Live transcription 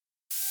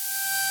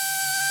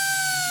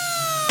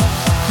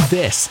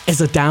This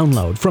is a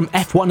download from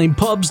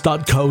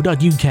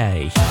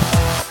f1inpubs.co.uk.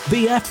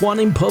 The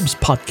F1 in Pubs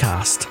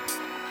podcast.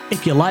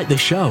 If you like the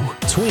show,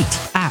 tweet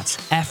at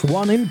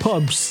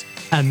F1inpubs.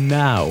 And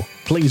now,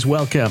 please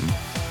welcome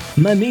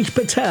Manish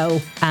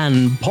Patel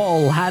and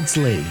Paul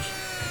Hadsley.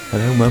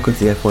 Hello and welcome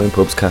to the F1 in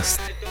Pubs cast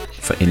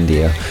for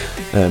India.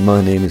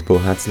 My name is Paul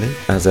Hadsley,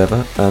 as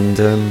ever, and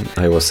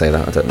I always say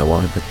that, I don't know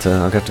why, but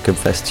I have to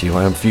confess to you,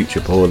 I am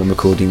future Paul. I'm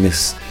recording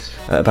this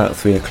at about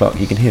 3 o'clock.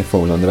 You can hear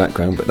Formula on the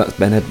background, but that's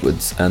Ben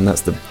Edwards, and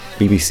that's the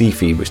BBC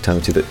feed which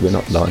tells you that we're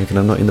not live and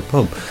I'm not in the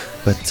pub.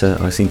 But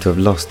I seem to have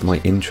lost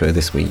my intro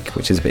this week,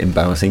 which is a bit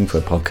embarrassing for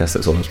a podcast.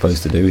 That's all I'm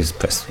supposed to do is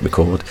press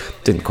record.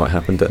 Didn't quite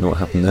happen, don't know what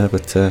happened there,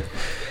 but we're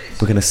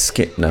going to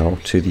skip now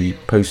to the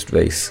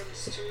post-race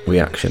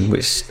reaction,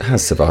 which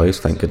has survived,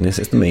 thank goodness.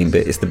 It's the main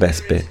bit, it's the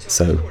best bit,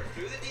 so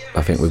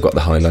I think we've got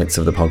the highlights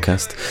of the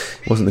podcast.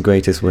 It wasn't the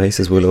greatest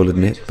race, as we'll all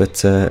admit,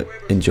 but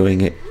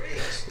enjoying it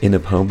in a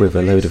pub with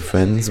a load of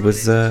friends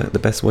was the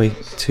best way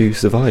to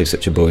survive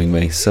such a boring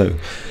race. So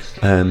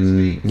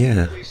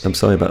yeah, I'm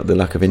sorry about the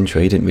lack of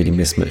intro. You didn't really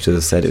miss much, as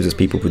I said. It was just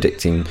people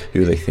predicting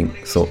who they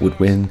thought would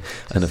win,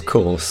 and of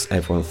course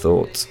everyone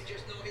thought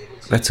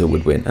Vettel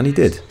would win, and he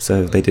did,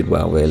 so they did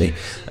well, really.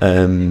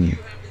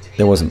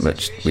 There wasn't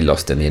much we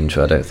lost in the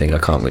intro, I don't think. I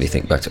can't really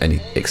think back to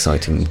any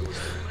exciting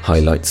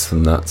highlights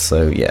from that,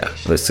 so yeah,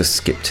 let's just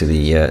skip to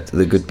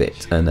the good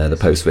bit and the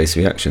post-race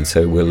reaction.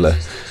 So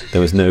there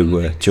was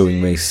no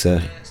during race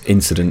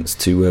incidents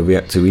to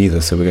react to either,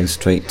 so we're going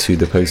straight to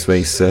the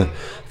post-race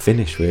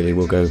finish, really.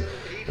 We'll go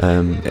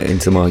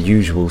into my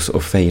usual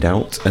sort of fade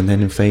out and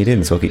then fade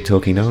in, so I'll keep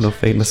talking now and I'll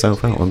fade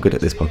myself out. I'm good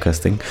at this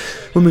podcasting.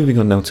 We're moving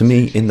on now to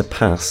me in the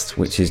past,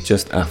 which is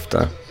just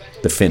after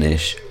the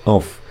finish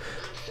of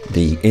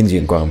the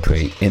Indian Grand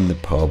Prix in the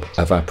pub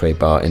of Après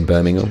Bar in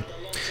Birmingham,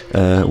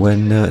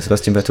 when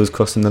Sebastian Vettel was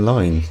crossing the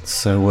line.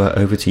 So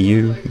over to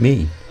you,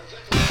 me.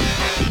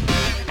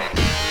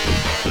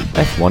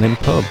 F1 in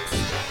Pubs,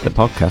 the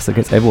podcast that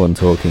gets everyone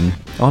talking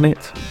on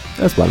it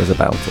as well as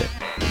about it.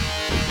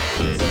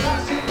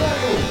 Sebastian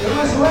Vettel, who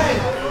has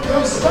led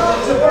from start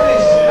to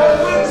finish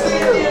and wins the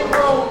Indian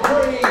Grand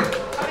Prix,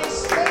 and he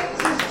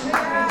extends his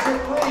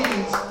championship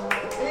lead.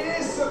 It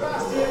is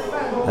Sebastian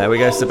Vettel. There we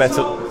go,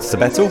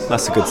 Vettel,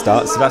 that's a good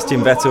start.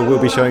 Sebastian Vettel will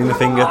be showing the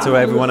finger to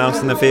everyone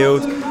else in the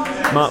field.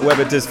 Mark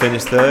Webber does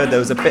finish third. There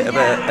was a bit of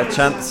a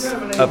chance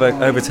of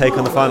an overtake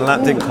on the final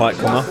lap, didn't quite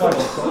come off.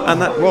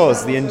 And that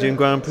was the Indian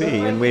Grand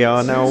Prix, and we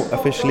are now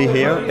officially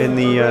here in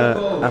the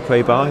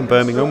Après Bar in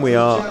Birmingham. We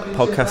are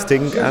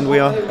podcasting and we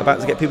are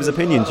about to get people's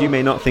opinions. You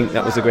may not think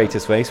that was the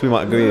greatest race, we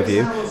might agree with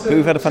you, but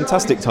we've had a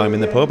fantastic time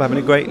in the pub, having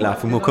a great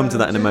laugh, and we'll come to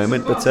that in a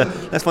moment. But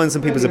let's find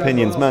some people's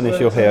opinions.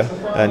 Manish, you're here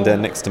and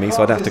next to me,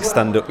 so I'd have to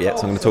stand up yet,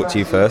 so I'm going to talk to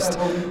you first.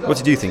 What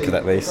did you think of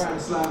that race?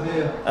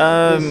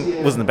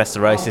 Wasn't the best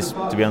of races,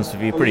 to be honest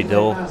with you. Pretty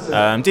dull.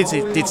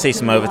 Did see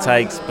some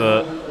overtakes,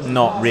 but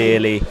not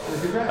really.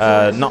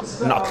 Not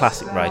a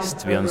classic race,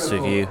 to be honest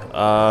with you.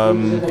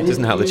 It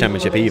doesn't help the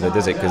championship either,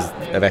 does it? Because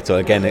Vettel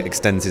again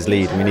extends his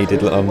lead. We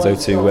needed Alonso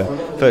to,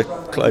 for a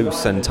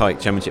close and tight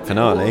championship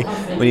finale,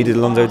 we needed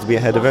Alonso to be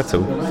ahead of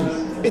Vettel.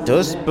 It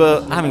does,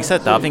 but having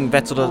said that, I think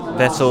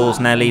Vettel's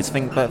now leads, I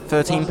think, about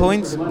 13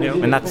 points. Yeah.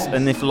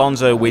 And if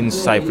Alonso wins,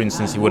 say for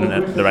instance, he wouldn't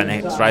at the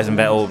next race and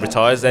Vettel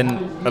retires,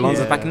 then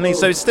Alonso's back in the lead.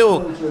 So it's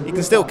still, you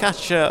can still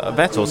catch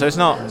Vettel. So it's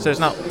not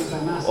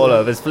all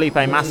over. There's Felipe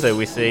Massa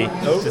we see.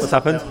 What's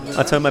happened?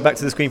 I turned my back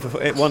to the screen for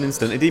one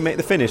instant. Did he make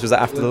the finish? Was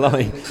that after the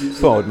line?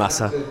 Poor old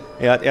Massa.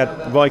 He had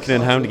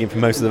Raikkonen hounding him for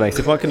most of the race.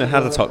 If Raikkonen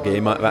had a top gear,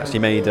 he might have actually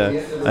made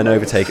an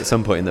overtake at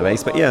some point in the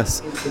race. But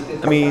yes,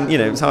 I mean,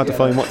 it's hard to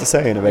find what to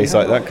say in a race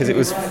like that, because it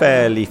was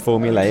fairly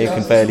formulaic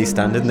and fairly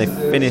standard, and they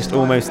finished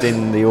almost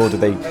in the order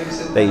they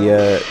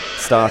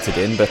started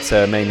in, but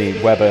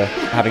mainly Webber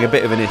having a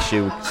bit of an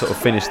issue sort of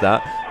finished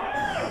that.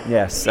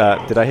 Yes,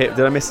 did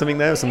I miss something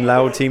there? Some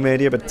loud team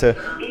radio, but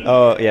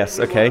oh yes,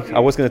 okay. I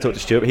was going to talk to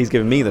Stuart, but he's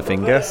giving me the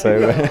finger,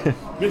 so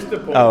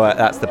oh,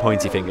 that's the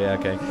pointy finger.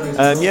 Okay.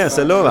 Yeah.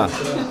 So Laura,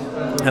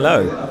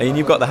 hello, and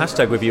you've got the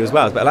hashtag with you as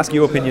well. But I'll ask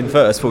your opinion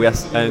first before we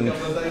ask. And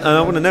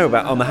I want to know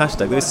about on the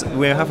hashtag.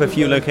 We have a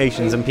few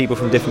locations and people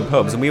from different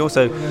pubs, and we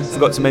also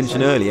forgot to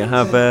mention earlier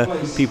have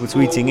people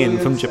tweeting in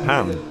from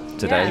Japan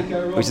today,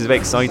 which is very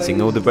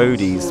exciting. All the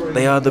roadies,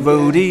 they are the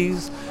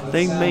roadies.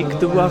 They make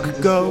the rock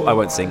go. I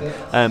won't sing,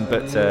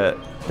 but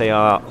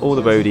all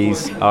the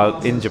roadies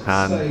are in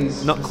Japan,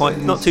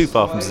 not too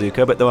far from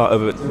Suzuka, but there are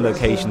other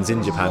locations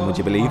in Japan, would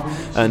you believe?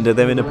 And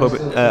they're in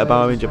a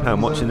bar in Japan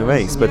watching the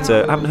race, but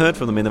I haven't heard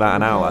from them in about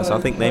an hour, so I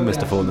think they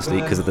must have fallen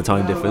asleep because of the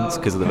time difference,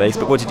 because of the race.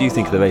 But what did you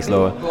think of the race,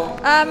 Laura?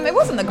 It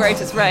wasn't the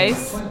greatest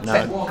race. No.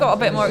 It got a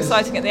bit more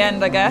exciting at the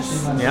end, I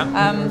guess. Yeah.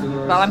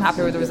 Well, I'm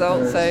happy with the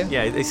result, so.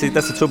 Yeah, you see,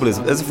 that's the trouble. As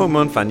a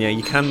Formula 1 fan,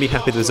 you can be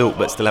happy with the result,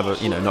 but still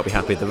have not be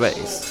happy with the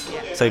race.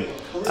 So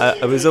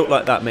a result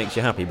like that makes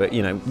you happy, but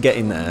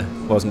getting there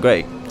wasn't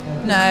great.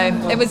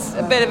 No, it was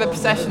a bit of a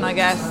procession, I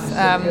guess.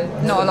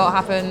 Not a lot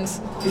happened.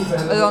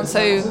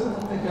 Alonso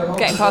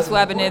getting past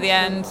Webber near the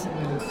end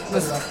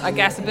was, I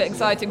guess, a bit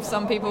exciting for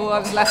some people. I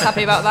was less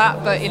happy about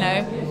that, but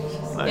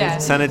Yeah.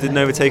 Senna didn't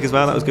overtake as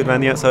well. That was good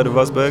around the outside of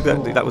Rosberg.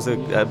 That was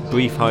a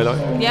brief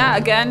highlight. Yeah,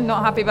 again,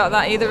 not happy about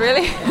that either,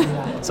 really.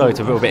 Sorry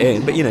to rub it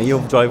in, but you're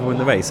the driver in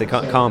the race, so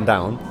can't calm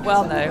down.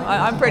 Well, no,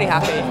 I'm pretty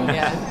happy.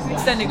 Yeah,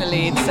 extending the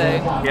lead, so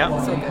Yeah.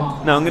 it's all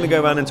good. Now I'm going to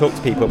go around and talk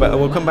to people, but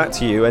we'll come back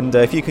to you. And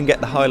if you can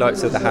get the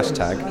highlights of the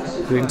hashtag,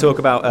 we can talk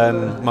about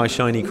my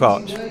shiny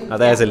crotch. Now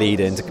there's a lead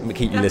in to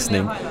keep you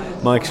listening.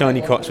 My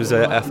shiny crotch was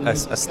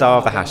a star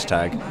of the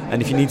hashtag,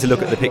 and if you need to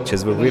look at the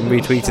pictures, we're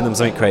retweeting them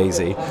something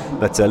crazy.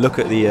 But look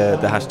at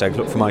the hashtag.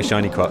 Look for my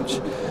shiny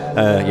crotch.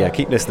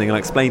 Keep listening, and I'll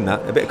explain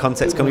that. A bit of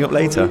context coming up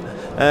later.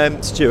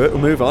 Stuart, we'll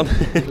move on.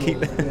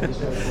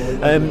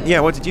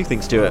 What did you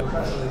think, Stuart?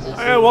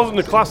 It wasn't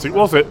a classic,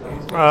 was it?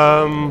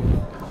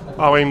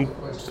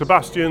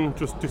 Sebastian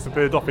just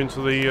disappeared off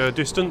into the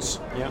distance.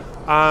 Yeah.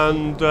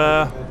 And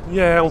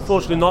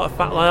unfortunately, not a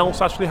fat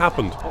else actually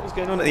happened. What was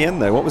going on at the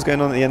end, though? What was going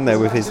on at the end, though,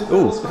 with his...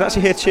 Oh, we've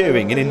actually heard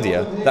cheering in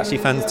India. Actually,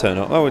 fans turn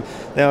up. Oh,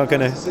 they are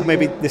going to...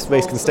 Maybe this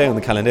race can stay on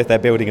the calendar if they're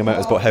building a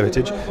motorsport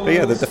heritage. But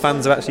yeah, the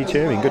fans are actually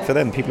cheering. Good for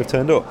them. People have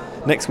turned up.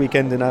 Next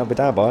weekend in Abu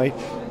Dhabi...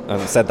 I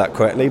haven't said that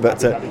correctly,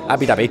 but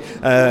Abu Dhabi,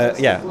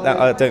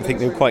 I don't think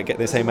they'll quite get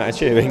the same amount of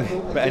cheering.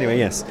 But anyway,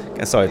 yes.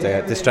 Sorry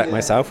to distract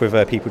myself with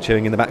people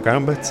cheering in the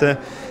background. But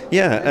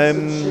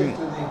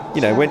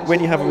when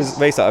you have a race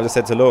like I just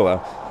said to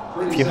Laura,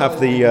 if you have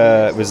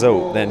the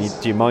result, then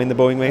do you mind the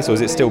boring race, or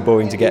is it still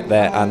boring to get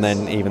there? And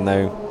then even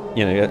though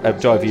a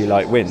driver you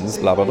like wins,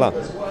 blah blah blah.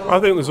 I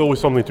think there's always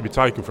something to be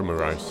taken from a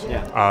race.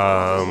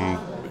 Yeah.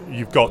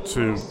 You've got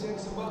to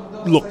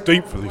look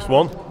deep for this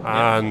one,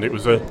 and it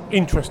was an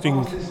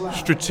interesting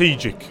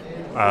strategic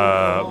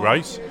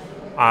race,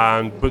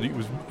 but it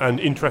was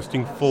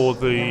interesting for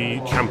the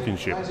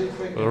championship.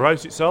 The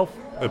race itself,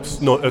 a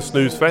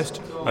snooze fest,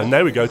 and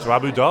now we go to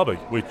Abu Dhabi,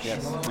 which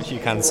you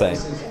can say,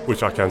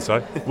 which I can say,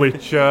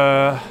 which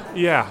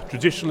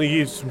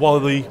traditionally is one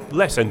of the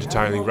less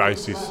entertaining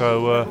races.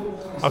 So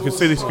I can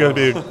see this is going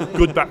to be a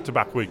good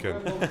back-to-back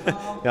weekend.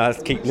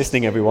 Let's keep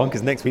listening, everyone,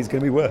 because next week's going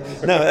to be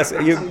worse. No,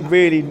 you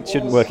really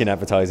shouldn't work in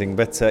advertising.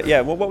 But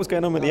what was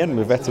going on at the end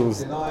with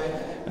Vettel's?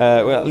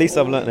 At least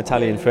I've learnt an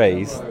Italian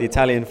phrase. The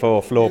Italian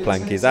for floor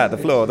plank is at the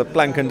floor, the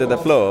plank under the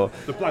floor.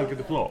 The plank under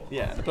the floor.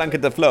 Yeah, the plank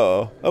under the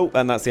floor. Oh,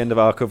 and that's the end of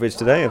our coverage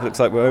today. It looks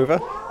like we're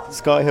over.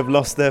 Sky have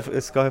lost their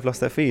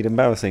feed.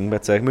 Embarrassing,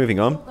 but moving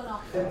on.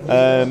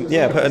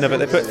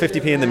 They put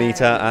 50p in the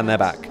meter and they're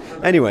back.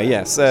 Anyway,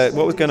 yes.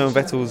 What was going on with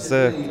Vettel's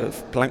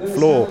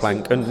floor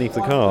plank underneath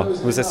the car?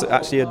 Was this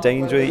actually a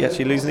danger? He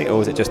actually losing it, or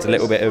was it just a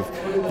little bit of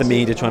the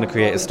media trying to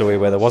create a story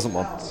where there wasn't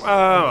one?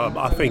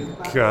 I think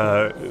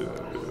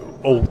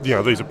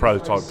these are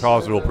prototype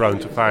cars. They're all prone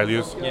to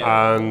failures,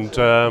 and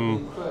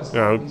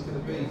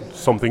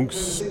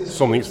something's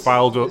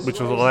failed, which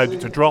has allowed it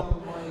to drop.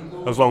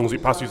 As long as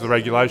it passes the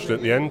regulation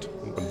at the end,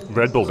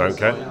 Red Bull don't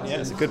care.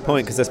 Yeah, it's a good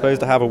point, because they're supposed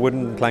to have a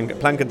wooden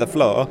plank at the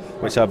floor,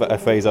 which is a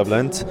phrase I've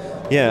learnt.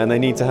 Yeah, and they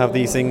need to have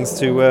these things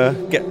to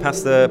get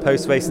past the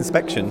post-race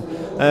inspection.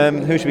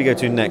 Who should we go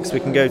to next?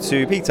 We can go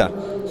to Peter.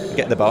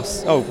 Get the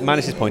boss. Oh,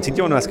 Manish is pointing. Do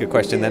you want to ask a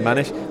question then,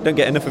 Manish? Don't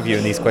get enough of you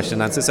in these question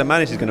and answers, so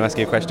Manish is going to ask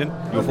you a question.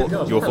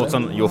 Your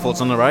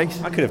thoughts on the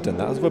race? I could have done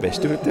that. It was rubbish.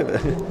 Do it.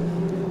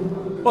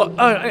 What?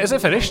 Oh, is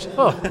it finished?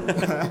 Oh,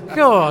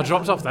 God, I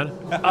dropped off then.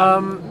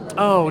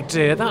 Oh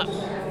dear, that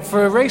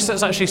for a race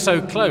that's actually so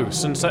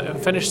close and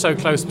finished so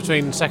close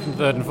between second,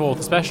 third, and fourth,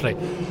 especially,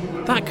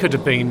 that could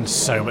have been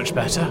so much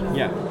better.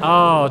 Yeah.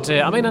 Oh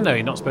dear. I mean, I know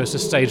you're not supposed to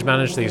stage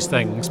manage these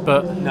things,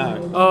 but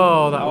no.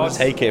 Oh, I'll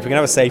take it. If we're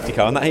gonna have a safety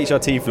car on that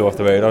HRT flew off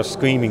the road, I was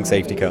screaming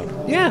safety car.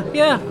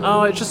 Yeah.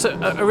 Oh, it's just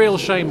a real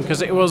shame,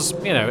 because it was,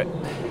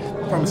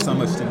 Promised so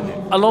much, didn't it?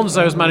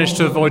 Alonso's managed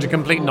to avoid a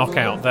complete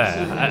knockout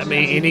there. I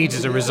mean, he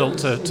needed a result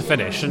to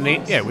finish, and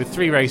with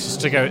 3 races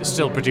to go, it's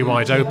still pretty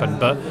wide open.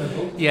 But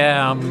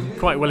I'm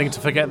quite willing to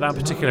forget that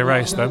particular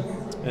race, though.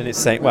 And it's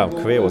saying,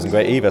 career wasn't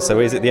great either. So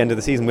is it the end of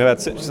the season? We're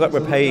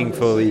paying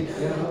for the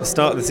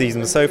start of the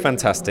season was so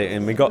fantastic,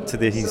 and we got to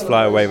these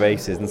flyaway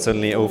races, and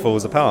suddenly it all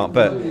falls apart.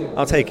 But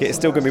I'll take it. It's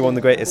still going to be one of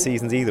the greatest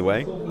seasons either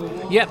way.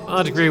 Yep,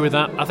 I'd agree with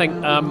that. I think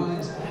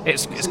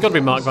it's got to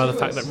be marked by the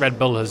fact that Red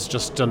Bull has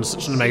just done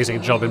such an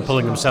amazing job in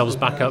pulling themselves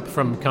back up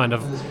from kind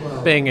of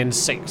being in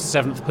 6th,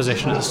 7th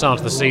position at the start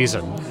of the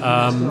season,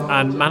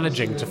 and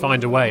managing to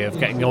find a way of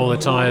getting all the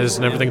tyres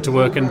and everything to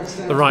work in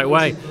the right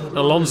way. And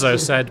Alonso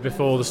said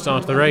before the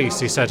start of the race,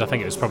 he said, I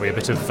think it was probably a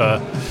bit of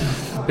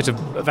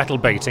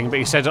Vettel baiting, but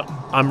he said,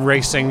 I'm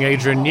racing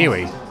Adrian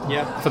Newey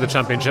for the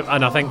championship,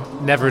 and I think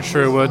never a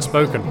truer word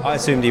spoken. I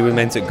assumed he was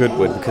meant at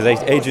Goodwood, because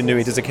Adrian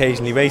Newey does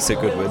occasionally race at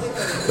Goodwood,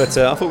 but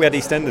I thought we had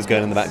EastEnders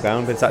going in the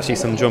background, but it's actually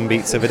some drum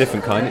beats of a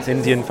different kind. It's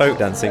Indian folk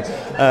dancing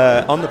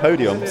on the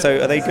podium.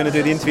 So are they going to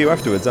do the interview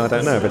afterwards? I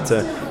don't know, but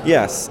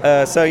yes.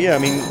 I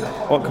mean,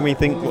 what can we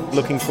think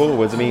looking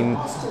forwards? I mean,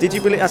 did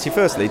you believe, actually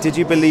firstly, did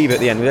you believe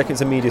at the end, we reckon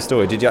it's a media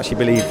story, did you actually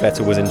believe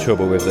Vettel was in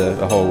trouble with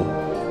the whole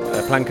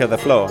plank of the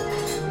floor?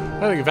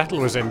 I think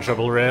Vettel was in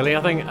trouble, really.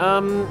 I think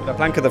the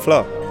plank of the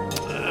floor.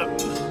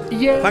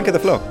 Yeah. Plank of the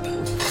floor.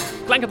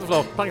 Plank of the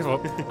floor.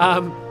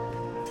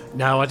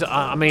 No,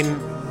 I mean,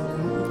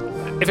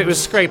 if it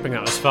was scraping,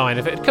 that was fine.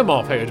 If it had come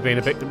off, it would have been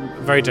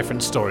a very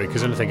different story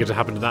because anything could have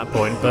happened at that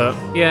point. But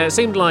yeah, it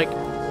seemed like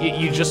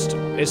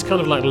it's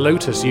kind of like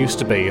Lotus used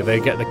to be. They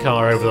get the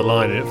car over the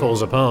line and it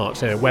falls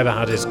apart. Webber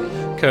had his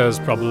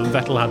Kerrs problem,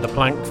 Vettel had the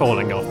plank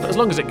falling off. But as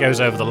long as it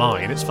goes over the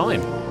line, it's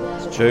fine.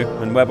 It's true,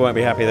 and Webber won't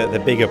be happy that the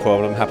bigger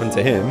problem happened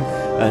to him,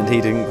 and he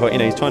didn't quite.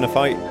 He's trying to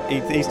fight.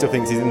 He still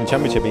thinks he's in the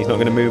championship, and he's not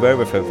going to move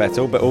over for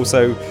Vettel. But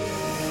also,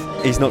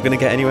 he's not going to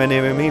get anywhere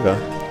near him either.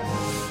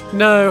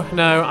 No.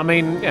 I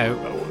mean,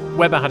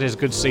 Webber had his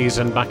good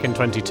season back in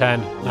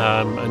 2010,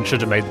 and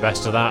should have made the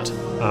best of that.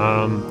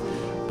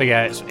 But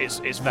yeah, it's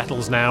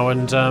Vettel's now,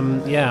 and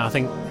I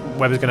think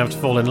Webber's going to have to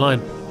fall in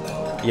line.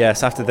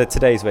 Yes, after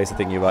today's race, I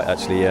think you're right.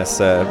 Actually,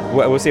 yes.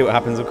 We'll see what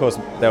happens. Of course,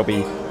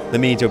 the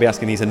media will be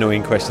asking these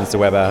annoying questions to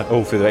Webber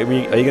all through the race.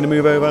 Are you going to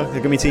move over? Are there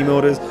going to be team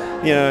orders?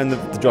 And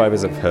the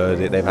drivers have heard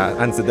it. They've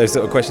answered those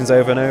sort of questions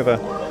over and over.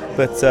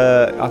 But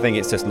I think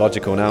it's just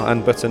logical now,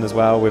 and Button as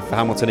well with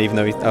Hamilton, even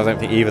though I don't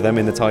think either of them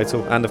in the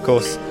title. And of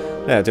course,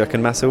 do you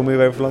reckon Massa will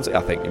move over for Alonso?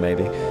 I think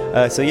maybe.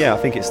 I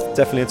think it's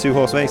definitely a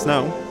 2-horse race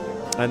now,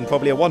 and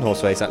probably a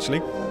 1-horse race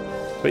actually.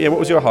 But yeah, what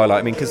was your highlight?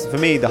 I mean, because for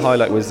me the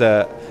highlight was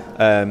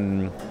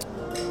I'm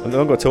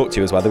going to talk to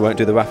you as well. They won't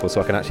do the raffle,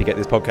 so I can actually get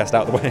this podcast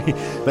out of the way.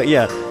 But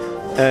yeah,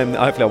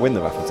 hopefully I'll win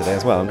the raffle today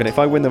as well. If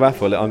I win the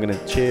raffle, I'm going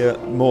to cheer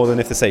more than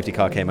if the safety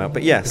car came out.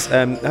 But yes,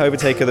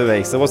 overtake of the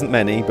race. There wasn't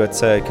many, but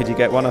could you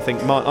get one? I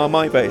think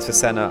my vote is for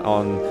Senna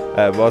on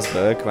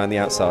Rosberg around the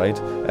outside.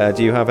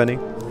 Do you have any?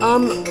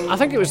 I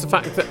think it was the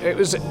fact that it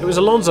was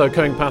Alonso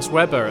coming past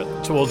Webber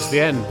towards the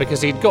end,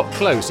 because he'd got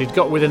close, he'd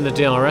got within the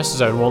DRS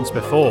zone once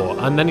before,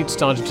 and then he'd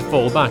started to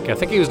fall back. I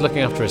think he was looking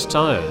after his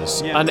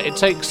tyres, and it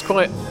takes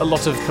quite a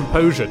lot of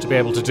composure to be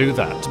able to do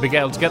that, to be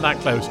able to get that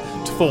close,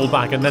 to fall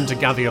back, and then to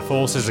gather your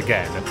forces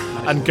again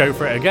and go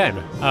for it again.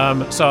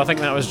 So I think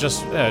that was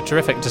just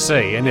terrific to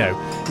see. And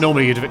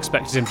normally you'd have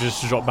expected him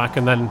just to drop back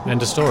and then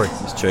end of story.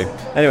 It's true.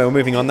 Anyway, we're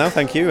moving on now.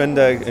 Thank you, and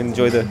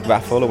enjoy the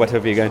raffle or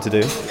whatever you're going to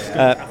do.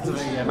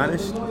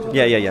 Managed?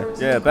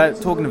 Yeah. About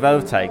talking of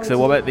overtake, so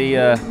what about the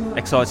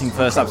exciting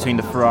first lap between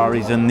the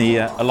Ferraris and the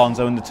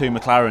Alonso and the 2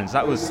 McLarens?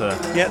 That was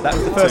that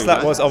was the first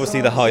lap was obviously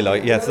the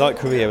highlight. Yeah, it's like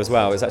Korea as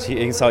well. It's actually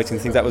exciting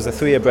things. That was a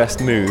 3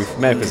 abreast move.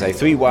 America say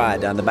 3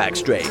 wide down the back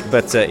straight,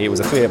 but it was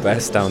a 3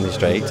 abreast down the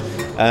straight,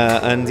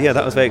 and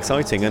that was very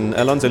exciting. And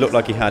Alonso looked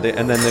like he had it,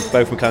 and then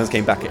both McLarens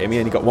came back at him. He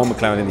only got 1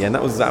 McLaren in the end.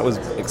 That was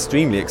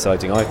extremely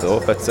exciting, I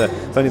thought. But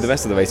if only the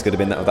rest of the race could have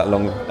been that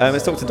long.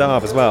 Let's talk to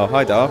Darv as well.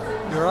 Hi, Darv.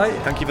 You're right.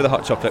 Thank you for the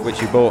hot chocolate which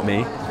you bought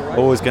me.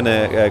 Always going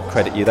to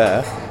credit you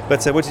there.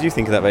 But what did you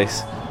think of that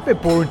race? A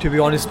bit boring, to be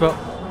honest, but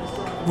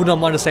would not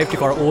mind a safety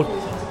car at all.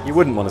 You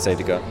wouldn't want a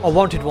safety car? I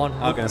wanted one.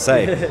 I'm going to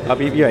say.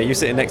 You're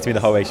sitting next to me the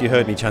whole race. You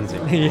heard me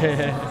chanting.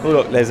 Yeah. Well,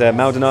 look, there's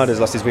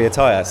Maldonado's lost his rear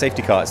tyre.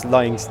 Safety car. It's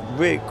lying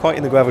quite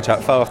in the gravel trap,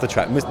 far off the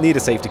track. Must need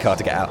a safety car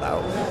to get out now.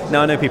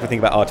 Now, I know people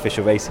think about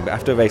artificial racing, but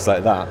after a race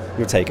like that,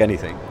 you'll take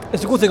anything.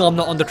 It's a good thing I'm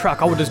not on the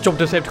track. I would just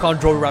jumped in a safety car and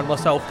drove around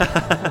myself.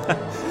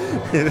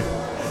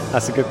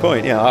 That's a good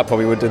point. Yeah, I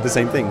probably would do the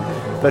same thing.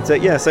 But I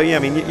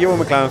mean, you're a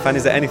McLaren fan.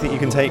 Is there anything you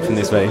can take from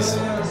this race?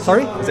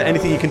 Sorry? Is there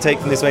anything you can take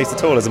from this race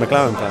at all as a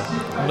McLaren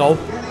fan? No.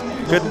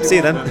 Good. See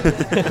you then.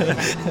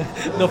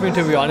 Nothing,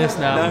 to be honest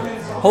now.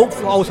 No.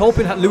 I was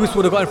hoping that Lewis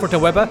would have got in front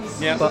of Webber.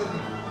 Yeah. But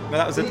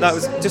that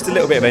was just a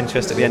little bit of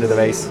interest at the end of the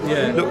race.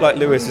 Yeah. Looked like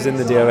Lewis was in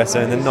the DRS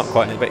zone and not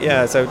quite. But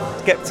yeah, so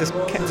kept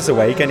us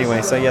awake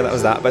anyway. So yeah, that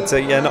was that. But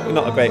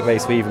not a great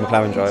race for either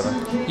McLaren driver.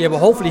 Yeah, but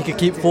hopefully he could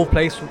keep 4th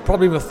place,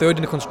 probably with 3rd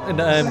in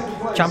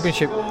the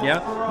championship. Yeah.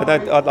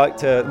 But I'd like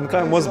to.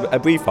 McLaren was a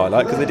brief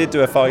highlight because they did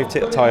do a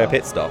 5 tyre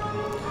pit stop.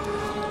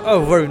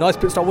 Oh, very nice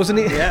pit stop, wasn't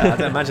it? Yeah, I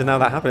don't imagine how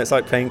that happened. It's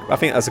like playing. I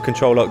think that's a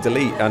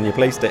Control-Alt-Delete on your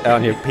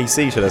on your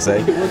PC, should I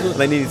say?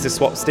 They needed to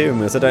swap steering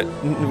wheels. We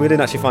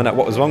didn't actually find out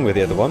what was wrong with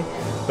the other one.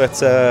 But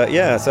so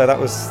that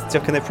was. Do you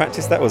reckon they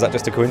practiced that? Or was that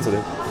just a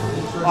coincidence?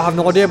 I have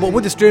no idea. But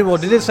with the steering wheel,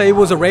 did it say it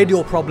was a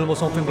radial problem or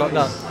something like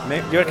that?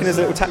 Maybe, do you reckon there's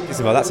a little tactics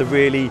involved? That's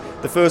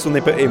the first one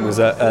they put in was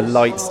a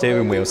light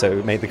steering wheel, so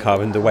it made the car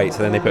underweight. So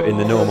then they put in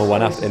the normal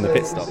one after in the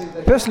pit stop.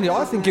 Personally,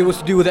 I think it was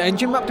to do with the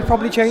engine map. They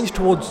probably changed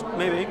towards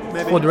maybe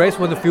for the race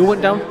when the fuel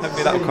went down.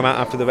 Hopefully that will come out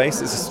after the race.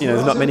 It's just,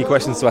 there's not many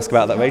questions to ask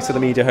about that race, so the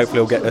media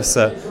hopefully will get us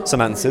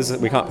some answers.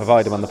 We can't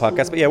provide them on the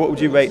podcast, but yeah, what would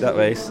you rate that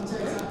race?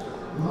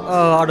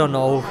 I don't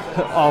know.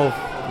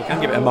 You can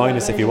give it a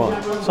minus if you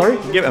want. Sorry? You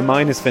can give it a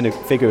minus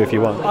figure if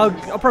you want.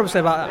 I'll probably say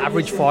about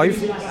average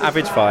 5.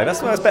 Average 5.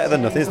 That's better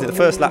than nothing, isn't it? The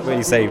first lap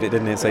really saved it,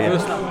 didn't it? So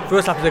yeah.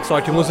 First lap was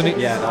exciting, wasn't it?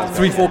 Yeah.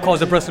 3-4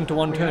 cars abreast into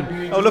one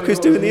turn. Oh, look who's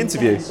doing the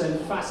interview.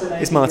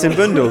 It's Martin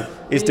Brundle.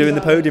 He's doing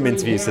the podium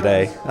interviews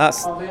today.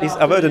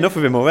 I've heard enough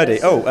of him already.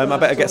 Oh, I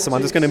better get some.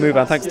 I'm just going to move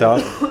on. Thanks, Dar.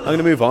 I'm going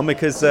to move on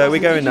because we're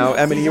going now.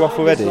 Emily, you off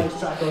already?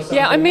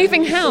 Yeah, I'm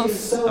moving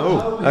house.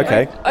 Oh,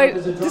 okay.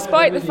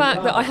 Despite the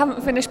fact that I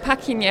haven't finished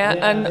packing yet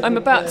and I'm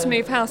about had to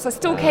move house. I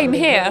still came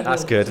here.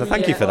 That's good. Well,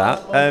 thank you for that.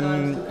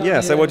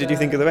 So what did you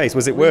think of the race?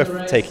 Was it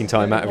worth taking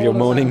time out of your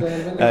morning?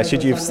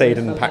 Should you have stayed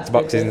and packed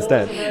boxes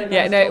instead?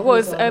 Yeah, no, it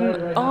was.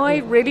 I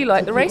really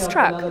like the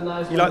racetrack.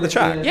 You like the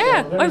track?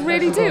 Yeah, I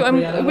really do.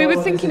 We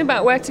were thinking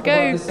about where to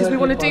go because we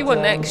want to do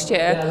one next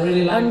year,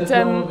 and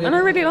I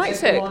really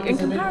liked it in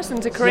comparison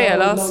to Korea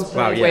last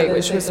week,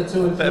 which was a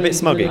bit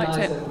smuggy.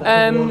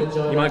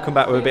 You might come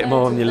back with a bit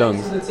more on your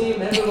lungs.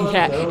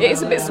 Yeah, it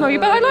is a bit smuggy,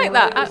 but I like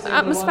that,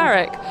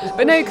 atmospheric.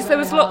 But no, because there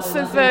was lots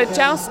of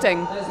jousting,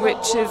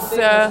 which is,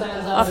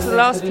 after the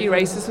last few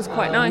races, was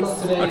quite nice.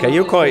 Okay,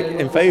 you're quite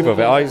in favour of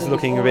it. I was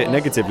looking a bit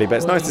negatively, but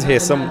it's nice to hear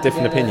some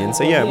different opinions.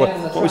 So yeah,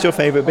 what was your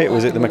favourite bit?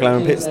 Was it the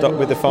McLaren pit stop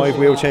with the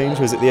 5-wheel change?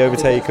 Was it the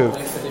overtake of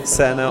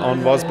Senna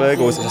on Rosberg,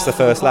 or was it just the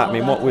first lap? I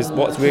mean,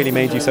 what's really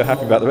made you so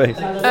happy about the race?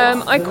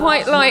 I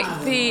quite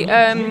liked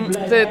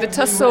the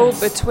tussle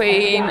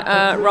between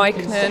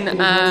Raikkonen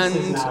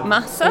and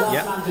Massa.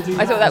 Yeah.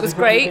 I thought that was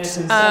great,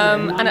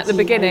 and at the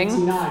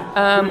beginning,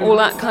 all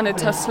that kind of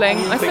tussling.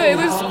 I thought it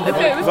was.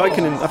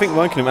 I think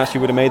Raikkonen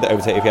actually would have made that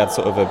overtake if he had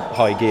sort of a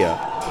high gear.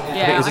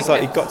 Yeah, it was just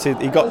like he got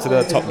to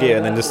the top gear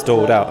and then just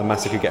stalled out and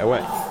Massa could get away.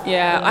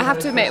 Yeah, I have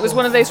to admit it was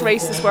one of those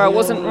races where I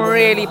wasn't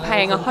really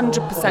paying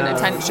 100%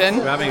 attention.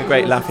 We're having a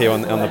great laugh here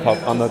on the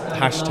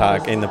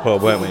hashtag in the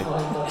pub, weren't we?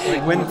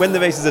 When the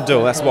races are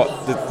dull, that's what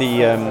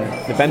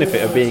the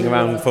benefit of being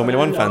around Formula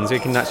One fans. We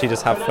can actually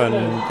just have fun,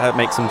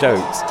 make some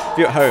jokes. If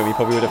you're at home, you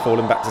probably would have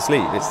fallen back to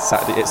sleep.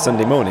 It's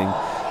Sunday morning,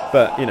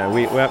 but you know, were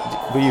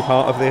you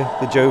part of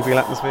the jovial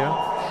atmosphere?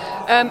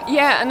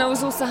 Yeah, and I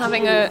was also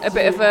having a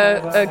bit of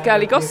a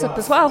girly gossip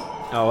as well.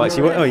 Oh,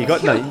 actually, you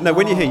got no.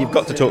 When you're here, you've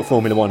got to talk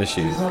Formula One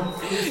issues.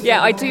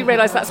 Yeah, I do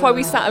realise that's why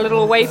we sat a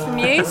little away from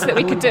you, so that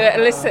we could do it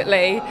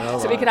illicitly,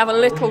 so we could have a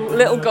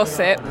little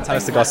gossip. Tell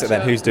us the gossip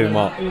then. Who's doing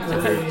what?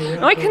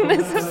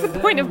 That's the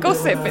point of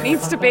gossip. It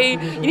needs to be.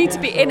 You need to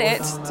be in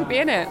it to be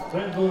in it.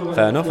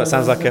 Fair enough. That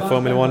sounds like a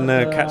Formula One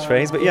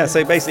catchphrase. But yeah,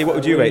 so basically, what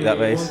would you rate that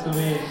race?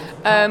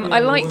 I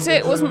liked it.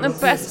 It wasn't the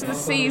best of the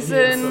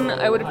season.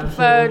 I would have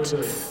preferred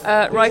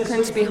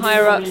Raikkonen to be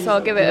higher up, so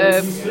I'll give it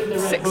a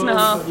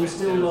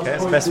 6.5.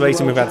 Okay, it's the best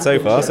rating we've had so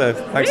far, so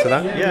thanks for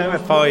that. Yeah, we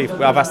had 5.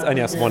 Well, I've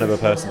only asked one other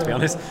person, to be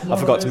honest. I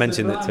forgot to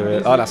mention it to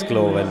her. I'll ask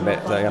Laura in a bit.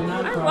 So,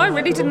 yeah. I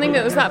really didn't think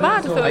it was that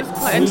bad. I thought it was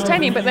quite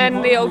entertaining, but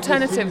then the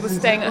alternative was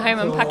staying at home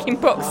and packing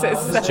boxes.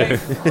 So. True.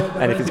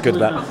 Anything's good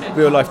with that.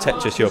 Real life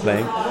Tetris you're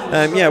playing.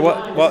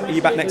 What are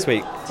you back next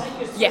week?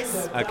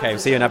 Yes. Okay, we'll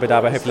see you in Abu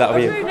Dhabi. Hopefully that'll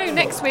be you. No,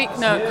 next week.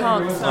 No, I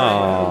can't.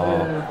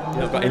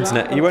 Oh, you've got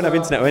internet. You won't have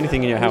internet or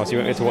anything in your house. You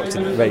won't get to watch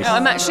the race. No,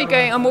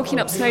 I'm walking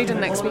up Snowdon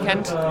next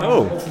weekend.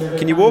 Oh,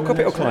 can you walk up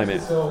it or climb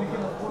it?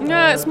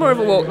 No, it's more of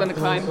a walk than a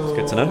climb.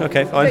 Good to know.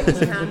 Okay, fine.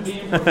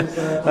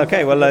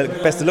 Okay, well,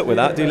 best of luck with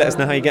that. Do let us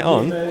know how you get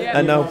on,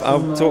 and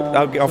I'll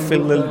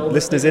fill the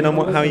listeners in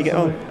on how you get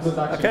on.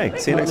 Okay,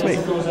 see you next week.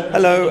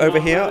 Hello, over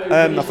here.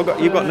 I forgot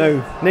you've got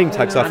no name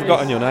tag, so I've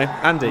forgotten your name.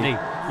 Andy.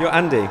 You're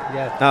Andy.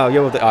 Yeah. Oh,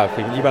 you've been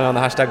on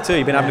the hashtag too.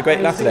 You've been having a great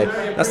laugh today.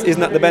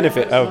 Isn't that the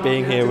benefit of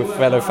being here with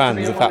fellow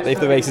fans? The fact that if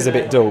the race is a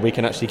bit dull, we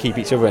can actually keep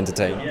each other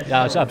entertained.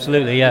 Yeah,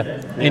 absolutely.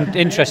 Yeah,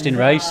 interesting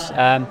race.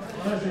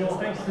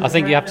 I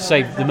think you have to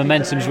say the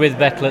momentum's with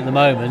Vettel at the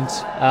moment,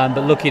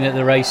 but looking at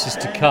the races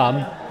to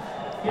come,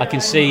 I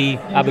can see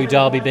Abu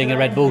Dhabi being a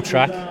Red Bull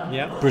track.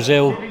 Yeah.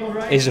 Brazil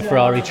is a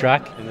Ferrari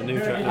track,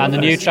 and the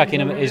new track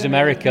is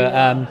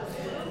America.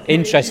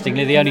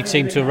 Interestingly, the only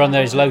team to run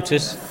there is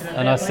Lotus,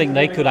 and I think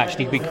they could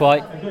actually be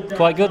quite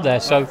good there.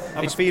 So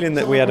I was feeling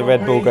that we had a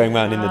Red Bull going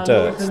around in the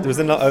dirt. There was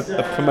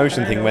a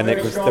promotion thing when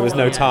there was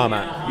no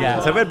tarmac.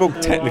 Yeah. So Red Bull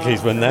technically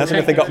has run there. I don't know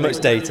if they got much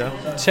data.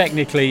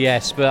 Technically,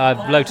 yes,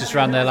 but Lotus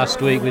ran there last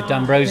week with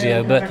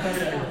D'Ambrosio. But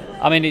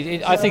I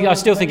mean, I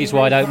still think it's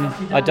wide open.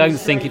 I don't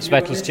think it's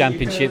Vettel's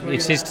championship.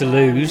 It's his to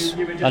lose,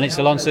 and it's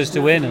Alonso's to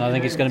win. And I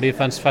think it's going to be a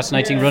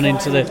fascinating run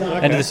into the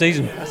end of the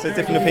season. So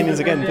different opinions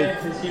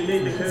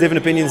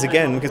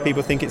again, because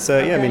people think it's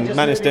I mean,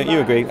 Manus, don't you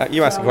agree?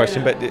 You asked a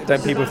question, but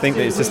don't people think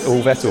that it's just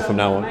all Vettel from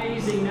now on?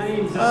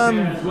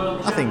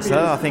 I think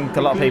so. I think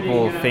a lot of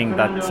people think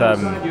that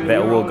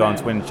Vettel will go on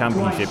to win the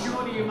championship.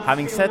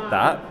 Having said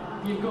that,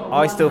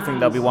 I still think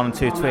there'll be 1 or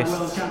 2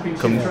 twists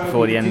come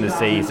before the end of the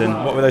season.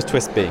 What will those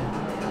twists be?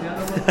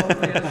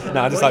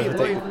 No, I just like to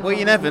take. Well,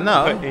 you never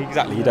know.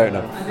 Exactly, you don't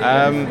know.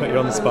 Put you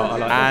on the spot. I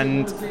like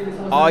and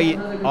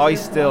I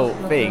still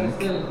think,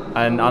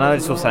 and I know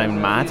this will sound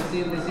mad,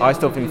 I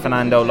still think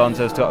Fernando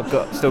Alonso's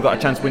still got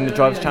a chance to win the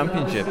Drivers'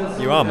 Championship.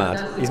 You are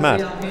mad. He's mad.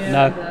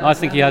 No, I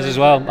think he has as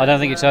well. I don't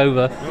think it's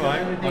over. All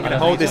right. I'm going to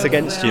hold this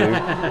against you.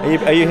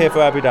 Are you here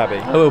for Abu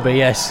Dhabi? I will be,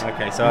 yes.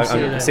 Okay, so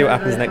I'll see what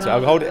happens next week.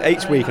 I'll hold it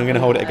each week. I'm going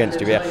to hold it against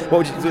you. Yeah.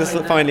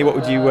 Finally,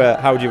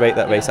 how would you rate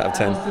that race out of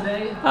 10?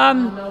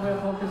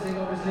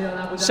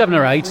 7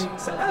 or 8.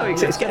 Oh,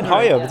 it's getting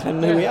higher,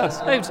 depending on who we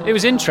ask. It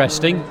was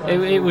interesting.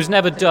 It was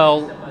never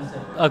dull.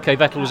 Okay,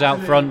 Vettel was out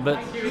front, but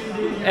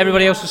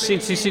everybody else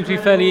seemed to be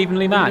fairly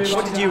evenly matched.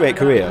 What did you rate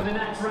Korea?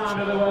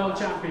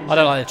 I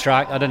don't like the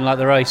track. I don't like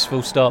the race.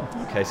 Full stop.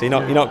 Okay, so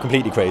you're not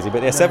completely crazy,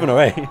 but 7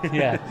 or 8.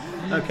 Yeah.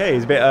 Okay,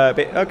 it's a bit.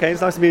 Okay,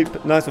 it's nice we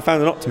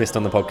found an optimist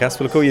on the podcast.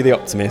 We'll call you the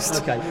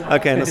optimist. Okay.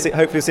 Okay, and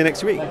hopefully we'll see you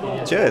next week.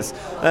 Cheers.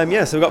 So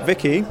we've got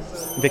Vicky.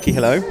 Vicky,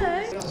 hello.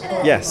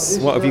 Yes.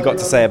 What have you got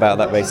to say about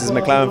that race? As a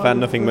McLaren fan,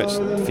 nothing much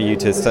for you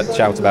to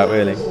shout about,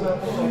 really.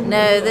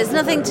 No, there's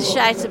nothing to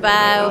shout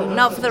about.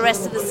 Not for the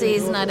rest of the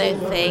season, I don't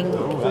think.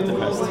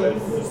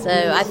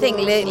 So I think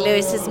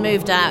Lewis has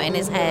moved out in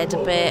his head a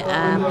bit.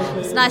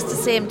 It's nice to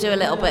see him do a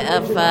little bit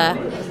of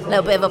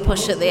a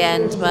push at the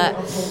end, but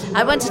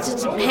I wanted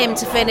him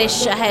to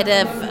finish ahead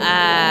of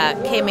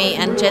Kimi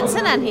and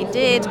Jensen, and he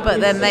did. But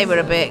then they were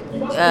a bit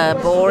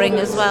boring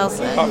as well.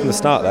 So. Apart from the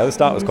start, though, the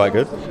start was quite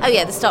good. Oh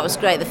yeah, the start was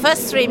great. The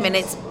first 3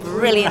 minutes,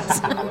 brilliant.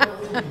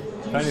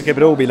 Don't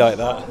it all be like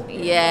that?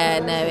 Yeah,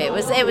 no, it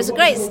was a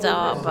great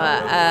start,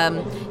 but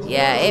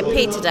it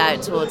petered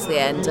out towards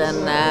the end,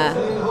 and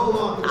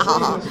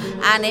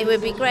it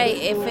would be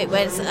great if it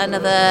went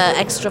another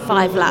extra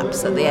 5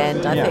 laps at the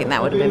end. I think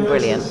that would have been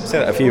brilliant. We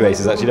said that a few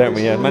races actually, don't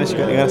we? Managed to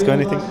get anything else go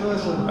anything?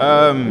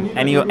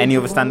 Any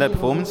other standout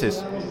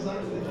performances?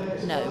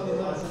 No.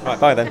 Right,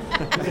 bye then.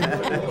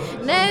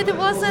 No, there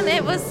wasn't.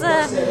 It was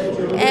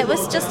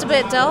just a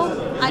bit dull.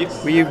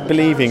 Were you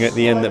believing at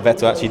the end that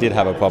Vettel actually did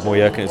have a problem, or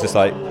you reckon it was just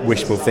like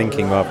wishful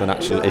thinking rather than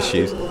actual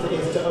issues?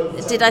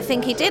 Did I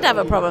think he did have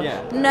a problem?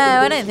 Yeah. No,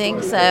 I don't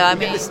think so. I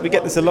mean, we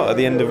get this a lot at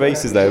the end of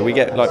races, though. We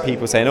get like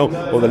people saying,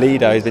 "Oh, the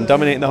leader has been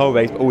dominating the whole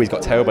race, but he's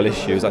got terrible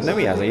issues." Like, no,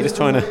 he hasn't. You're just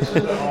trying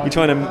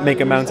to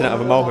make a mountain out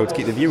of a molehill to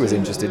keep the viewers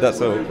interested. That's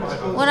all.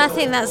 Well, I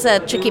think that's a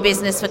tricky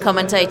business for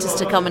commentators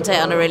to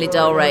commentate on a really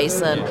dull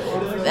race, and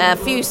a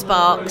few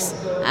sparks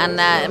and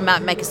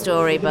might make a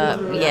story, but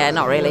yeah,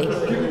 not really.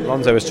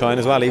 Alonso was trying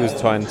as well. He was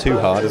trying too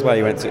hard as well.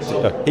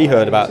 He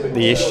heard about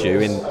the issue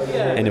in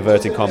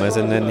inverted commas,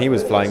 and then he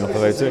was flying off the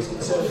road too.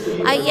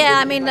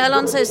 I mean,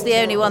 Alonso's the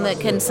only one that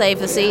can save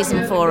the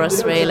season for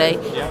us, really.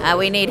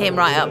 We need him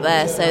right up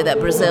there so that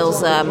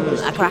Brazil's a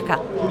cracker.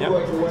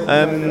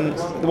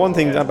 The one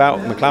thing about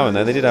McLaren,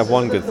 though, they did have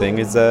one good thing,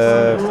 is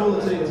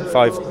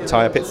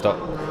 5-tyre pit stop.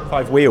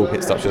 5-wheel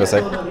pit stop, should I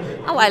say.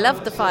 Oh, I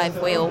loved the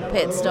 5-wheel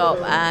pit stop,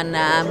 and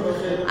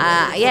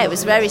it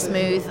was very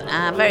smooth,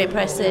 very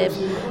impressive,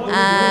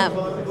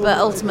 but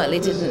ultimately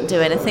didn't do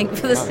anything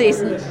for the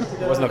season.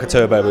 It wasn't like a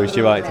turbo boost,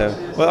 you're right.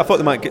 Well, I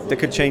thought they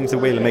could change the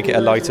wheel and make it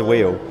a lighter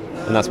wheel,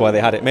 and that's why they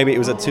had it. Maybe it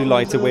was a too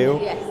lighter wheel,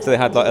 so they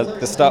had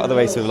the start of the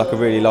race with like a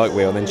really light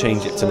wheel, and then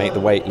change it to make the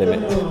weight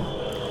limit.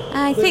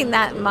 I think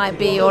that might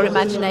be your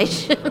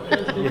imagination.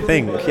 You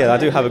think? Yeah, I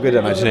do have a good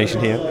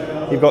imagination here.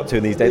 You've got to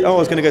in these days. Oh, I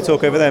was going to go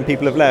talk over there and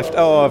people have left.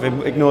 Oh, I've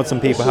ignored some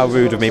people. How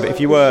rude of me. But if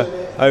you were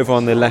over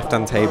on the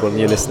left-hand table and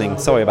you're listening,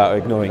 sorry about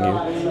ignoring you.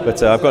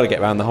 But I've got to get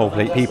around the whole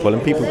people.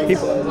 And people.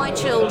 My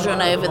children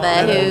over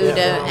there who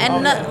don't,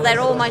 and they're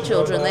all my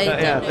children. They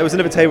don't. There was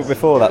another table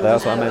before that.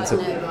 That's what I meant to.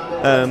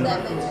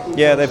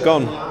 Yeah, they've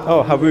gone.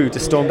 Oh, how rude! They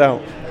stormed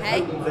out.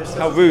 Hey.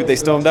 How rude! They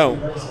stormed out.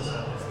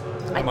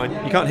 Never mind.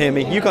 You can't hear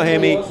me. You can't hear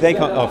me. They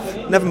can't. Oh,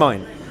 never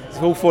mind. It's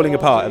all falling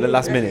apart at the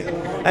last minute.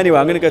 Anyway,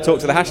 I'm going to go talk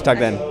to the hashtag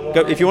then.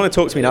 If you want to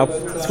talk to me now,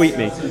 tweet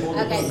me.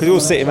 Okay. Because we're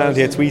all sitting around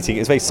here tweeting.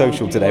 It's very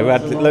social today. We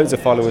had loads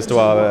of followers to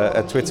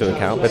our Twitter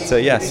account. But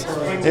yes,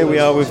 here we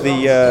are with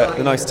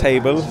the nice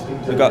table.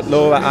 We've got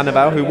Laura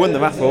Annabelle, who won the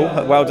raffle.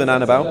 Well done,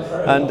 Annabelle.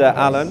 And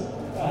Alan.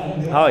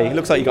 Hi, it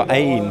looks like you got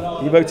Ain.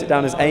 You wrote it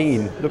down as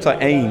Ain. Looks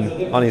like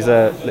Ain on his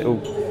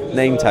little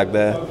name tag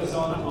there.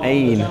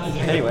 Ain.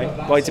 Anyway,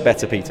 write it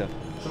better, Peter.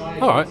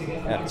 All right.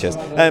 Yeah, cheers.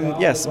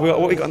 Yes,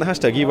 what we got on the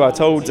hashtag? You were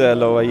told,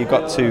 Laura, you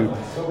got to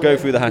go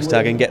through the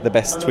hashtag and get the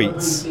best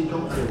tweets.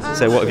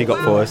 So what have you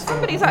got for us?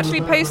 Somebody's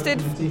actually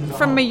posted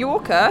from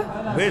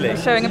Mallorca. Really?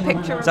 Showing a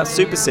picture. Is that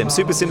Super Sim?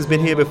 Super Sim's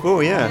been here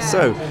before, yeah.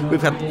 So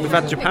we've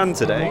had Japan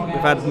today. We've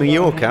had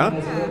Mallorca,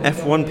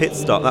 F1 pit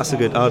stop. That's a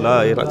good. Oh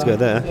no, you'd like to go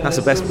there? That's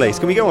the best place.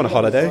 Can we go on a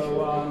holiday?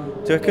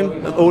 Do you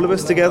reckon? All of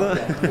us together?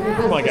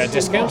 Might get a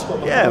discount.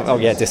 Yeah. Oh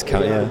yeah,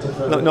 discount.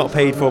 Yeah. Not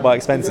paid for by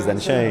expenses then.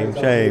 Shame.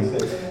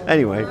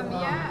 Anyway.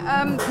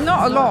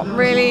 Not a lot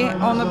really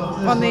on the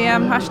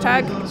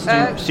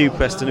hashtag. Stu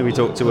Preston, who we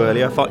talked to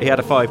earlier, he had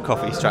a 5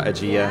 coffee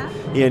strategy.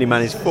 He only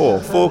managed 4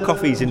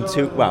 coffees in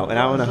an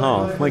hour and a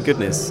half. My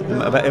goodness,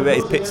 I bet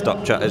his pit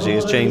stop strategy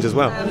has changed as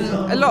well.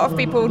 A lot of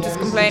people just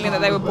complaining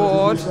that they were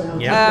bored.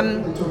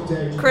 Yeah.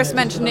 Chris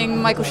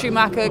mentioning Michael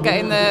Schumacher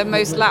getting the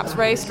most laps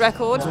raced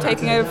record,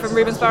 taking over from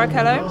Rubens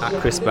Barrichello. At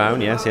Chris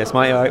Brown, yes.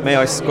 May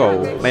I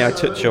scroll? May I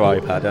touch your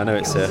iPad? I know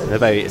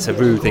it's a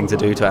rude thing to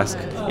do to ask.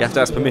 You have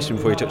to ask permission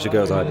before you touch a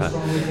girl's iPad.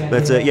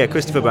 But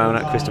Christopher Brown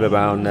at Christopher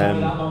Brown.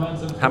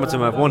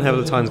 Hamilton have one hell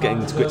of a time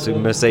getting to grips with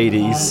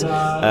Mercedes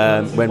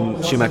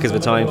when Schumacher's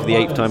retiring for the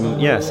 8th time.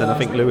 Yes, and I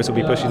think Lewis will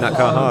be pushing that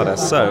car harder.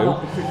 So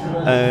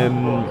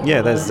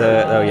There's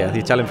the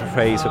Italian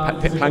phrase for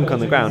pit plank on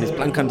the ground is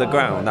plank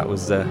underground. That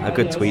was a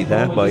good tweet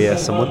there by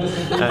someone.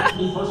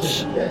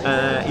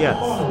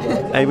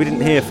 We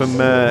didn't hear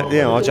from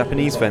our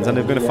Japanese friends, and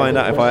I'm going to find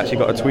out if I actually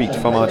got a tweet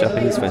from our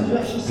Japanese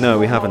friend. No,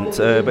 we haven't,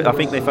 but I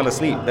think they fell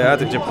asleep.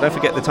 Don't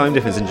forget the time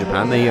difference in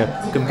Japan. They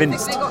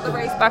convinced. They got the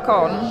race back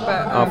on,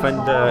 but our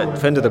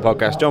friend of the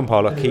podcast, John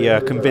Pollock, he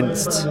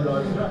convinced.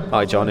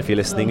 Hi, John, if you're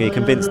listening. He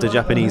convinced a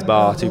Japanese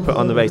bar to put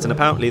on the race, and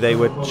apparently they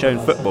were showing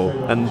football,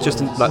 and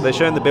just like they're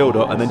showing the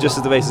build-up, and then just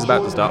as the race is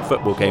about to start,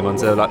 football came on,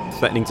 so like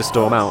threatening to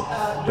storm out.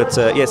 But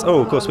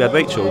of course, we had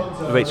Rachel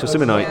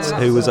Simonite,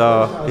 who was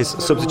his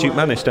substitute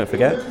manager. Don't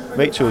forget,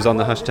 Rachel was on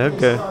the hashtag.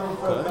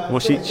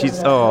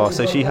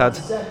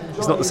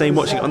 It's not the same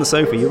watching it on the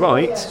sofa. You're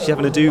right. She's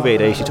having a duvet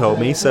day, she told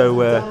me. So,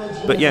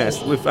 but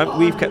yes,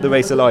 we've kept the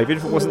race alive. Even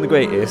if it wasn't the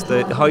greatest,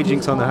 the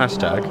hijinks on the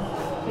hashtag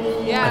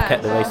have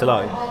kept the race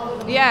alive.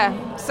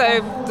 Yeah,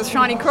 so the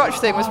shiny crotch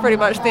thing was pretty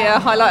much the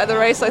highlight of the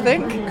race, I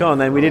think. Go on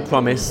then, we did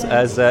promise,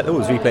 as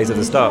replays at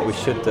the start, we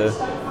should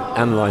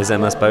analyse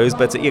them, I suppose.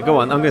 But go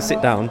on, I'm going to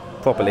sit down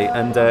properly,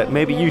 and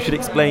maybe you should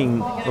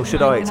explain, or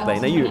should I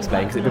explain? No, you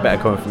explain, because it'd be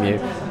better coming from you.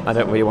 I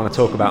don't really want to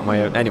talk about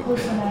my own. Anyway,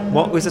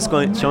 what was this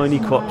shiny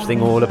crotch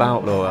thing all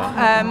about,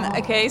 Laura?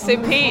 Okay, so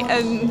Pete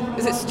and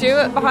is it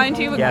Stuart behind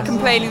you were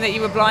complaining that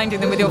you were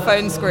blinding them with your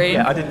phone screen.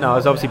 Yeah, I didn't know. I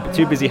was obviously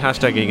too busy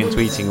hashtagging and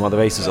tweeting while the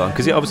race was on,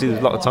 because obviously there's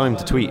a lot of time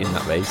to tweet in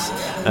that race,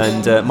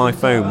 and my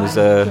phone was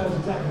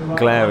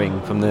glaring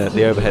from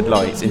the overhead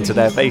lights into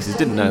their faces.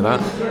 Didn't know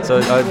that, so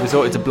I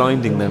resorted to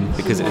blinding them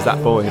because it was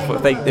that boring.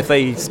 If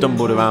they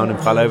stumbled around and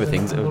fell over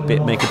things, it would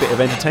make a bit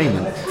of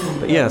entertainment.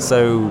 But yeah,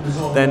 so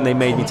then they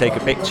made me take a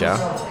picture.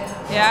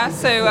 Yeah,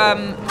 so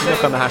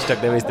look on the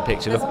hashtag. There is the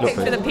picture. Look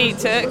picture that Pete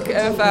took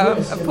of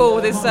Paul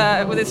with his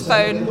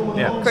phone,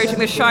 creating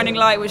this shining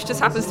light, which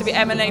just happens to be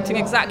emanating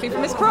exactly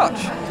from his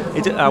crotch.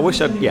 I wish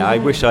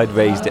I'd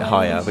raised it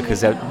higher, because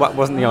that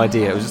wasn't the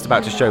idea. It was just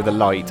about to show the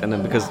light, and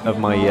then because of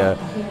my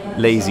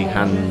lazy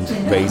hand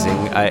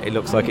raising, it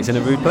looks like it's in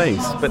a rude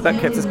place. But that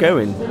kept us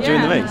going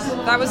during the race.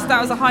 That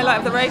was a highlight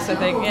of the race, I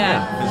think.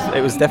 Yeah.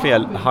 It was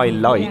definitely a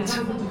highlight.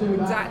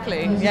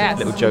 Exactly. Yes.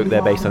 Little joke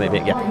there based on it.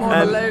 Yeah. More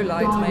of a low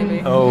light,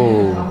 maybe.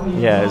 Oh,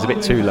 yeah, it was a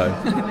bit too low.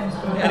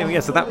 Anyway,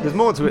 so there's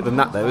more to it than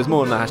that, though. There's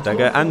more than the hashtag.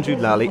 Andrew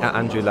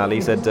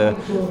Lally said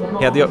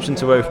he had the option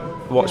to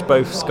watch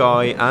both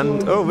Sky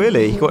and... Oh,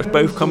 really? He could watch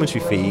both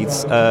commentary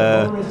feeds.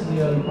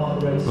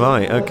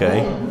 Right,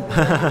 okay.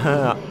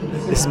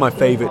 This is my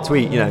favourite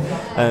tweet, He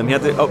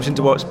had the option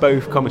to watch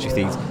both commentary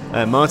feeds.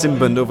 Martin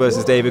Brundle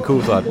versus David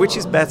Coulthard. Which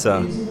is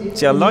better?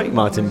 See, I like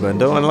Martin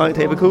Brundle and I like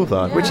David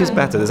Coulthard. Which is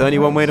better? There's only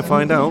one way to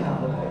find out.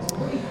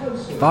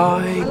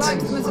 Fight! I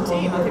liked them as a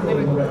team. I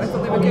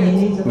thought they were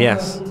good.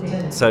 Yes.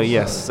 So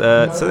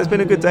there's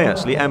been a good day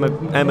actually. Emma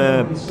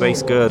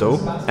Brace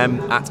Girdle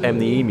at M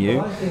the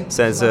Emu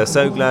says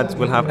so glad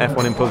we'll have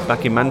F1 in pubs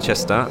back in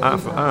Manchester.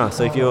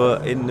 So if you're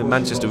in the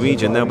Manchester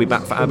region, they'll be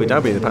back for Abu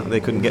Dhabi. The fact that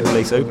they couldn't get the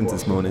place open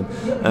this morning,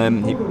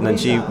 and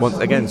she wants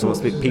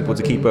people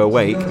to keep her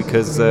awake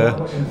because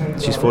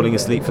she's falling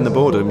asleep from the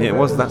boredom. Yeah, it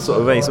was that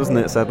sort of race, wasn't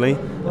it? Sadly,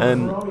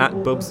 at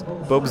Bubs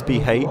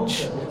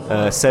BH.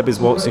 Seb is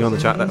waltzing on the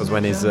chat. That was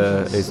when his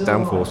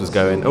downforce was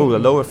going. Oh,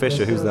 Laura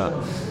Fisher, who's that?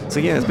 So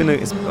yeah,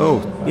 there's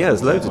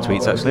loads of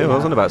tweets actually. I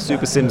was on about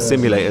Super Sim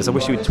Simulators. I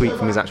wish he would tweet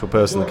from his actual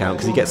personal account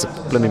because he gets a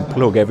blooming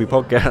plug every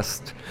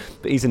podcast.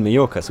 But he's in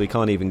Mallorca, so he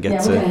can't even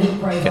get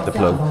the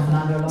plug.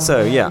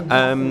 So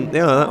I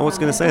was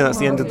going to say that's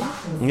the end of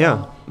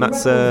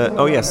that's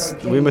yes,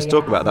 we must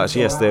talk about that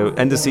actually. Yes, the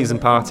end of season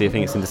party, I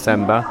think it's in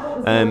December.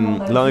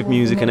 Live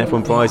music and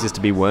F1 prizes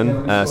to be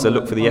won, so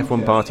look for the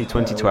F1 party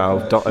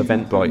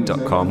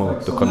 2012.eventbrite.com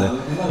or look on the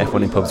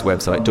F1 in Pubs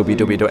website,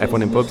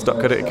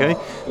 www.f1inpubs.co.uk.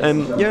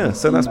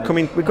 So that's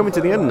we're coming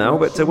to the end now,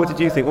 but what did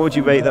you think? What would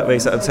you rate that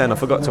race out of 10? I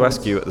forgot to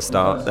ask you at the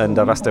start, and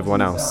I've asked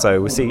everyone else.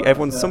 So we see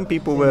some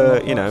people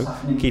were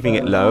keeping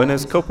it low, and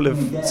there's a couple of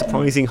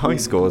surprising high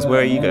scores.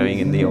 Where are you going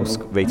in the old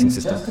rating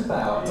system?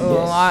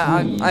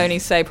 I only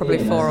say probably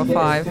 4 or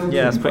 5.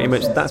 Yeah, that's pretty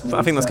much. I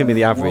think that's going to be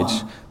the average.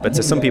 But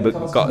some people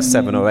got a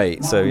 7 or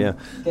 8. So yeah.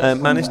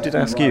 Manish, did I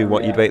ask you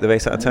what you'd rate the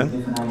race out of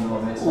 10?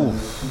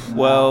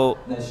 Well,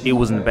 it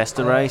wasn't the best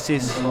of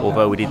races,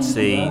 although we did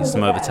see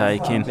some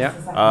overtaking. Yeah.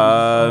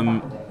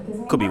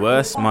 Could be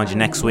worse. Mind you,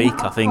 next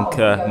week I think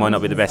might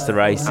not be the best of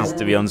races,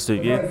 to be honest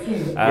with you.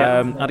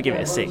 I'd give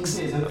it a 6,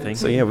 I think.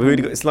 So yeah, we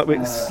really got, it's like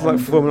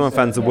Formula 1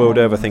 fans the world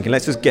over thinking,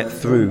 let's just get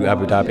through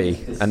Abu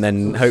Dhabi and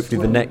then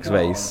hopefully the next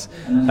race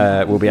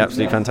will be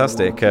absolutely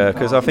fantastic.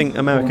 Because I think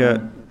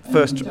America,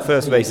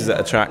 first races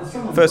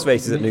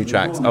at new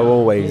tracks are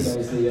always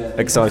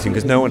exciting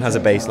because no one has a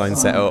baseline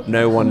set up,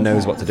 no one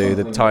knows what to do,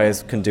 the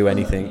tyres can do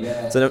anything.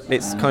 So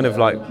it's kind of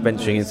like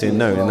venturing into the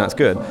unknown, and that's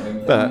good.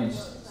 But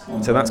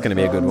So that's going to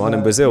be a good one.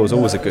 And Brazil is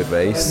always a good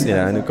race,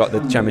 and we've got the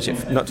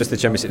championship, not just the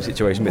championship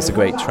situation, but it's a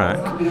great track.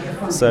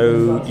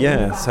 So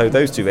yeah, so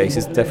those 2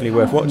 races definitely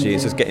worth watching.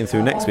 It's just getting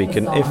through next week,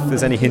 and if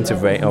there's any hint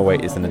of rain,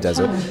 it's in the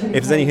desert. If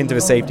there's any hint of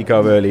a safety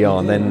car early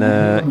on, then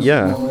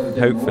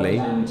hopefully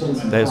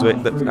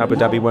that Abu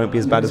Dhabi won't be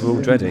as bad as we're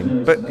all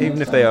dreading. But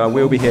even if they are,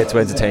 we'll be here to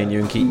entertain you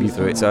and keep you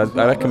through it. So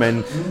I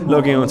recommend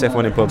logging on to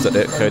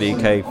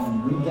f1inpubs.co.uk,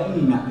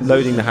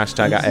 loading the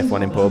hashtag at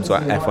F1inpubs or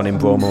at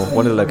F1inbrom, or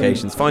one of the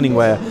locations, finding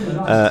where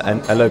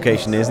a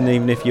location is, and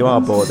even if you are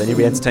bored, then you'll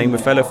be entertained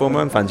with fellow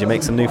Formula 1 fans. You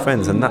make some new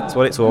friends, and that's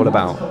what it's all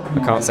about.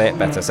 I can't say it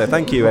better. So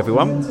thank you,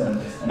 everyone.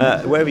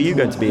 Where are you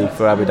going to be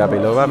for Abu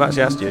Dhabi, Laura? I've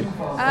actually asked you.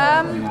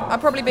 I'll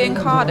probably be in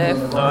Cardiff.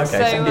 Okay.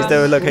 So, is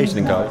there a location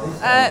in Cardiff?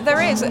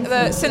 There is.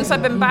 Since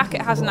I've been back,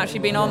 it hasn't actually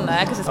been on there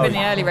because it's been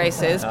the early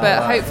races.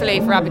 But hopefully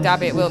for Abu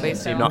Dhabi, it will be.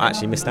 So you've not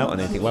actually missed out on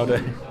anything. Well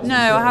done. No,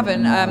 I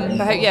haven't.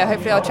 But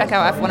hopefully I'll check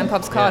out F1 in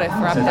Pubs Cardiff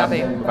for Abu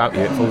Dhabi. Without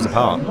you, it falls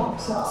apart.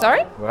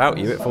 Sorry? Without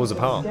you, it falls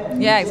apart.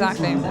 Yeah,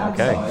 exactly.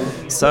 Okay.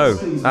 So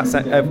that's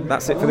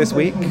it for this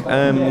week.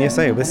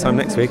 This time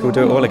next week we'll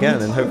do it all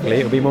again, and hopefully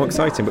it'll be more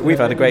exciting. But we've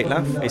had a great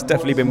laugh. It's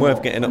definitely been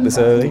worth getting up this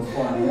early.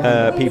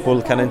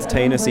 People can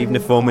entertain us even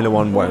if Formula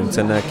 1 won't,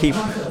 and keep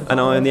an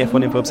eye on the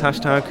F1 in Pubs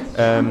hashtag.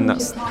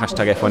 That's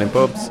hashtag F1 in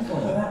Pubs,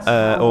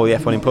 or the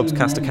F1 in Pubs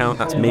cast account.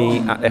 That's me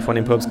at F1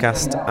 in Pubs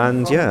cast.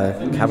 And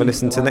have a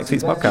listen to next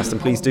week's podcast, and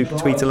please do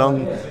tweet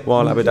along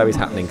while Abu Dhabi's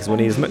happening, because we'll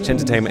need as much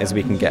entertainment as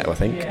we can get, I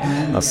think.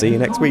 I'll see you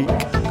next week.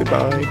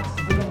 Goodbye.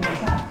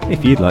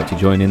 If you'd like to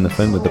join in the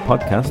fun with the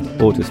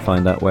podcast, or just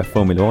find out where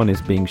Formula 1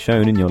 is being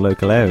shown in your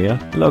local area,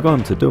 log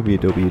on to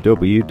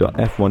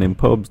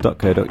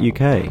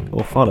www.f1inpubs.co.uk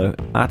or follow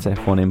at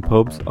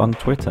F1inpubs on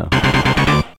Twitter.